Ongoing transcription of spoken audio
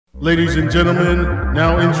Ladies and gentlemen,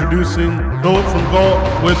 now introducing Philip from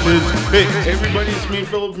Galt with his picks. Hey everybody, it's me,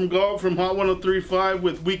 Philip from Galt from Hot 103.5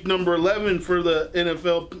 with week number 11 for the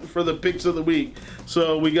NFL, for the picks of the week.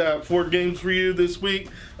 So we got 4 games for you this week.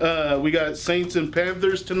 We got Saints and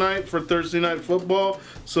Panthers tonight for Thursday Night Football.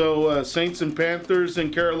 So Saints and Panthers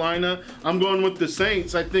in Carolina. I'm going with the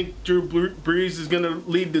Saints. I think Drew Brees is going to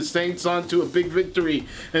lead the Saints on to a big victory.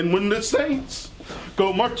 And when the Saints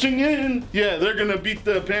go marching in, yeah, they're going to beat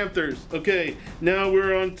the Panthers. Okay, now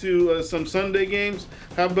we're on to some Sunday games.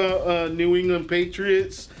 How about New England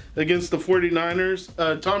Patriots against the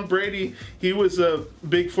 49ers? Tom Brady, he was a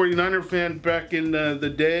big 49er fan back in the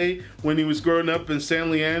day when he was growing up in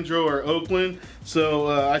San Leandro or Oakland. So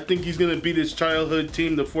I think he's going to beat his childhood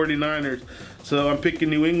team, the 49ers. So I'm picking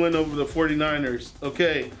New England over the 49ers.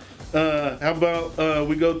 Okay, how about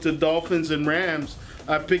we go to Dolphins and Rams?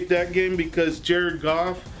 I picked that game because Jared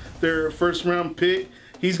Goff, their first round pick,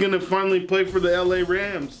 he's gonna finally play for the LA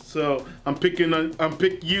Rams. So I'm picking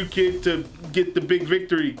you, kid, to get the big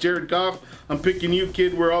victory. Jared Goff, I'm picking you,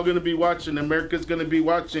 kid. We're all gonna be watching. America's gonna be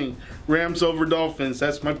watching. Rams over Dolphins.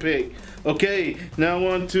 That's my pick. Okay, now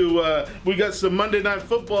on to we got some Monday Night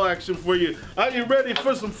Football action for you. Are you ready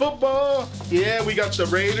for some football? Yeah, we got the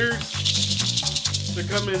Raiders. They're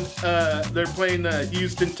coming, they're playing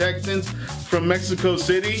Houston Texans from Mexico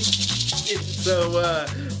City. So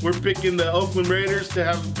we're picking the Oakland Raiders to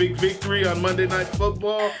have a big victory on Monday Night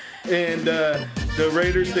Football. And the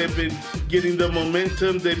Raiders, they've been getting the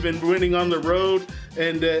momentum. They've been winning on the road.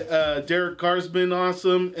 And Derek Carr's been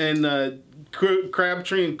awesome. And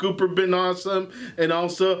Crabtree and Cooper been awesome. And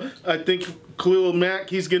also, I think Khalil Mack,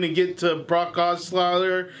 he's going to get to Brock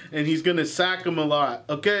Osweiler, and he's going to sack him a lot.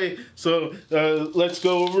 Okay, so let's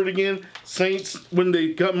go over it again. Saints, when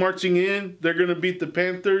they come marching in, they're going to beat the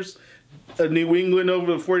Panthers. New England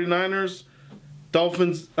over the 49ers.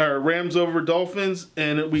 Rams over Dolphins.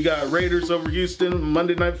 And we got Raiders over Houston,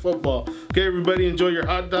 Monday Night Football. Okay, everybody, enjoy your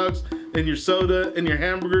hot dogs and your soda and your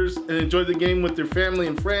hamburgers, and enjoy the game with your family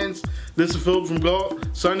and friends. This is Philip from Galt,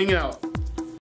 signing out.